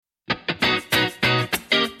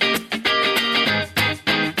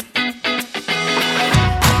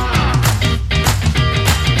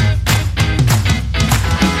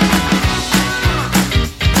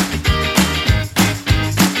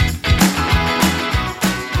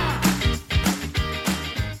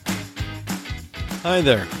Hi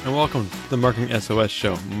there, and welcome to the Marketing SOS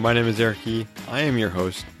Show. My name is Eric E. I am your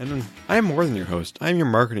host, and I am more than your host. I am your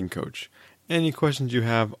marketing coach. Any questions you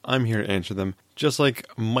have, I'm here to answer them, just like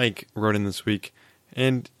Mike wrote in this week.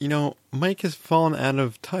 And, Mike has fallen out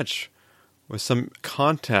of touch with some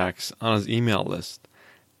contacts on his email list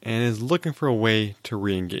and is looking for a way to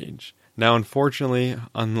re-engage. Now, unfortunately,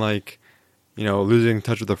 unlike, losing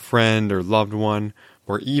touch with a friend or loved one,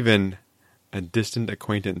 or even a distant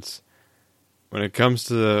acquaintance, when it comes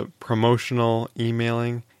to promotional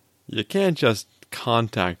emailing, you can't just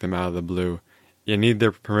contact them out of the blue. You need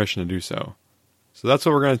their permission to do so. So that's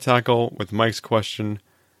what we're going to tackle with Mike's question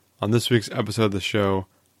on this week's episode of the show,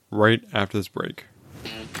 right after this break.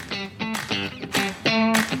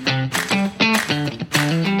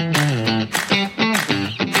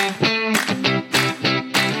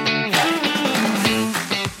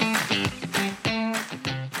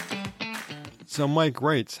 So Mike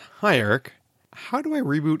writes, "Hi Eric. How do I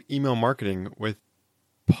reboot email marketing with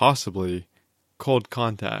possibly cold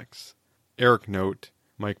contacts?" Eric note,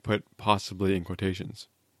 Mike put possibly in quotations.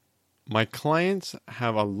 "My clients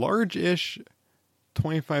have a large-ish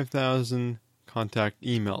 25,000 contact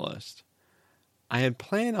email list. I had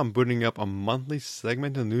planned on booting up a monthly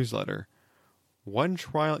segmented newsletter. One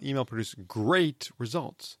trial email produced great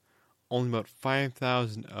results. Only about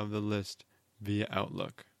 5,000 of the list via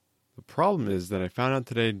Outlook. The problem is that I found out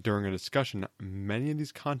today during a discussion many of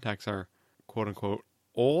these contacts are quote-unquote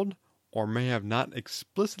old or may have not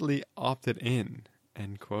explicitly opted in,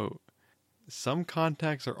 end quote. Some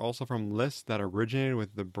contacts are also from lists that originated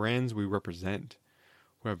with the brands we represent,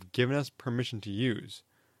 who have given us permission to use,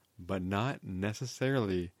 but not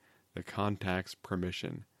necessarily the contact's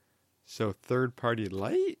permission. So third-party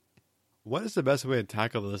light? What is the best way to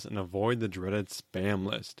tackle this and avoid the dreaded spam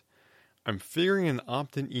list? I'm figuring an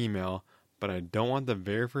opt-in email, but I don't want the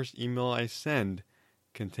very first email I send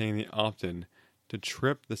containing the opt-in to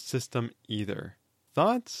trip the system either.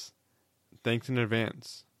 Thoughts? Thanks in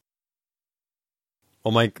advance."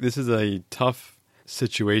 Well, Mike, this is a tough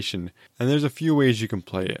situation, and there's a few ways you can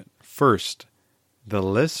play it. First, the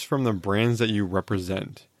lists from the brands that you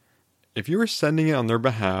represent. If you are sending it on their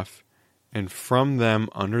behalf and from them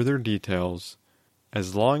under their details,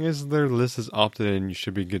 as long as their list is opted in, you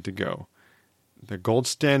should be good to go. The gold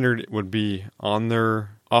standard would be on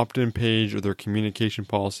their opt-in page or their communication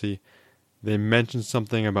policy, they mention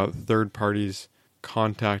something about third parties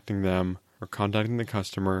contacting them or contacting the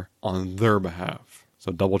customer on their behalf.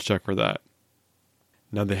 So double check for that.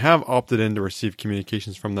 Now they have opted in to receive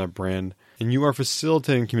communications from that brand, and you are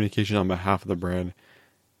facilitating communication on behalf of the brand.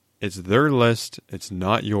 It's their list, it's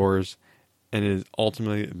not yours, and it is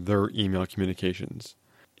ultimately their email communications.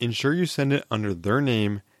 Ensure you send it under their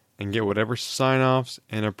name and get whatever sign-offs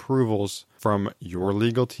and approvals from your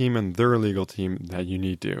legal team and their legal team that you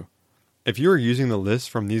need to. If you are using the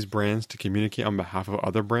list from these brands to communicate on behalf of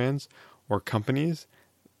other brands or companies,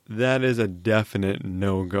 that is a definite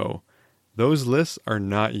no-go. Those lists are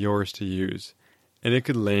not yours to use, and it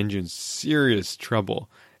could land you in serious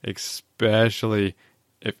trouble, especially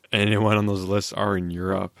if anyone on those lists are in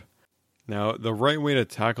Europe. Now, the right way to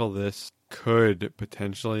tackle this could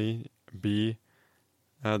potentially be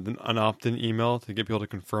an opt-in email to get people to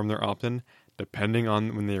confirm their opt-in, depending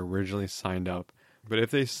on when they originally signed up. But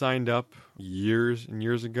if they signed up years and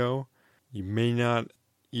years ago, you may not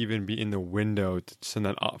even be in the window to send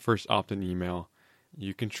that first opt-in email.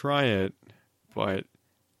 You can try it, but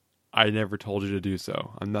I never told you to do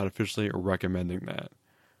so. I'm not officially recommending that.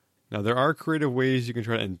 Now, there are creative ways you can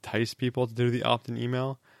try to entice people to do the opt-in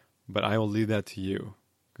email, but I will leave that to you.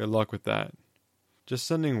 Good luck with that. Just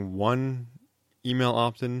sending one email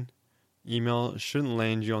opt-in email shouldn't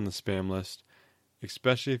land you on the spam list,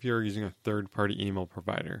 especially if you're using a third-party email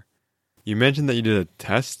provider. You mentioned that you did a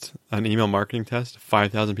test, an email marketing test,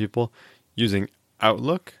 5,000 people using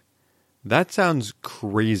Outlook. That sounds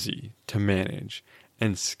crazy to manage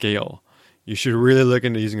and scale. You should really look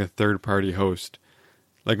into using a third-party host.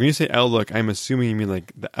 Like when you say Outlook, I'm assuming you mean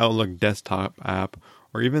like the Outlook desktop app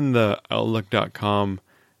or even the Outlook.com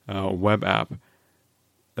web app.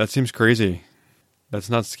 That seems crazy. That's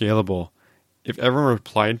not scalable. If everyone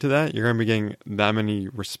replied to that, you're going to be getting that many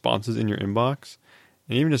responses in your inbox.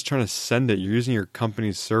 And even just trying to send it, you're using your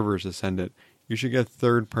company's servers to send it. You should get a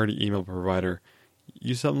third-party email provider.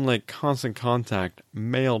 Use something like Constant Contact,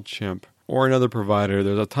 MailChimp, or another provider.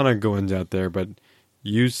 There's a ton of go-ins out there, but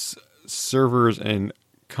use servers and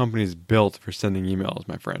companies built for sending emails,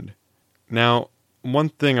 my friend. Now, one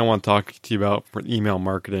thing I want to talk to you about for email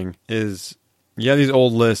marketing is, these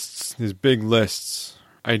old lists, these big lists.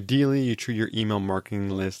 Ideally, you treat your email marketing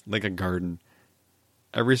list like a garden.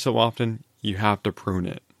 Every so often, you have to prune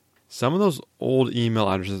it. Some of those old email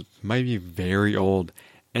addresses might be very old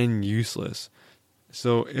and useless.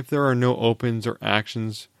 So if there are no opens or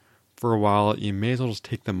actions for a while, you may as well just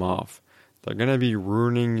take them off. They're going to be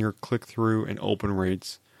ruining your click-through and open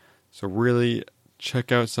rates. So really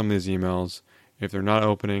check out some of these emails. If they're not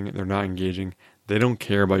opening, they're not engaging, they don't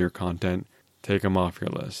care about your content, take them off your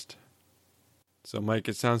list. So Mike,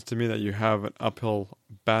 it sounds to me that you have an uphill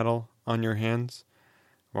battle on your hands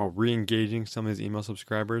while re-engaging some of these email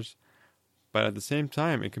subscribers. But at the same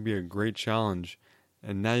time, it can be a great challenge.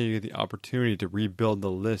 And now you get the opportunity to rebuild the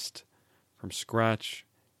list from scratch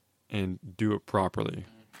and do it properly.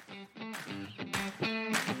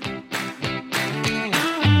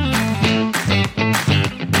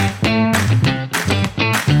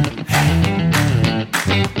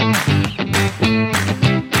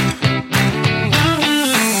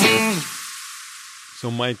 So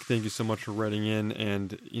Mike, thank you so much for writing in,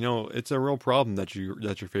 and it's a real problem that you're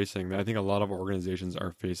facing that I think a lot of organizations are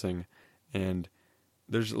facing, and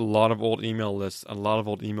there's a lot of old email lists, a lot of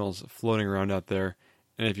old emails floating around out there,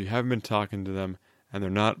 and if you haven't been talking to them and they're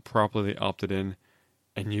not properly opted in,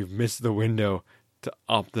 and you've missed the window to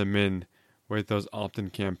opt them in with those opt-in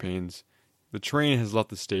campaigns, the train has left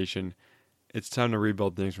the station. It's time to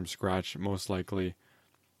rebuild things from scratch, most likely.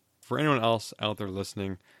 For anyone else out there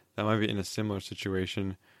listening that might be in a similar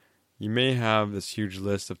situation, you may have this huge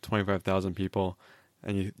list of 25,000 people,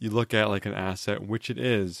 and you look at it like an asset, which it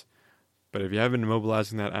is, but if you haven't been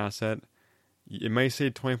mobilizing that asset, it may say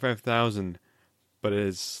 25,000, but it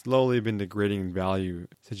has slowly been degrading in value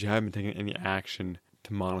since you haven't been taking any action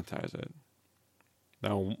to monetize it.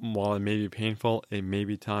 Now, while it may be painful, it may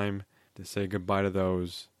be time to say goodbye to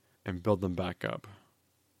those and build them back up.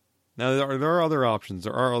 Now, there are other options.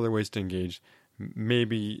 There are other ways to engage.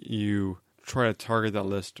 Maybe you try to target that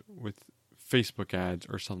list with Facebook ads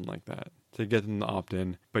or something like that to get them to opt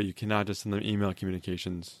in, but you cannot just send them email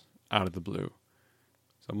communications out of the blue.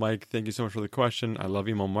 So Mike, thank you so much for the question. I love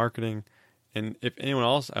email marketing. And if anyone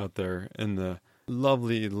else out there in the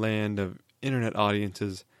lovely land of internet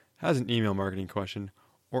audiences has an email marketing question,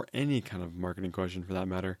 or any kind of marketing question for that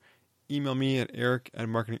matter, email me at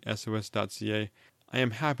eric@marketingsos.ca. I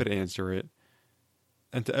am happy to answer it.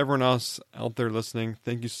 And to everyone else out there listening,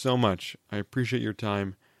 thank you so much. I appreciate your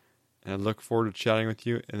time, and I look forward to chatting with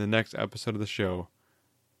you in the next episode of the show.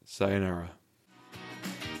 Sayonara.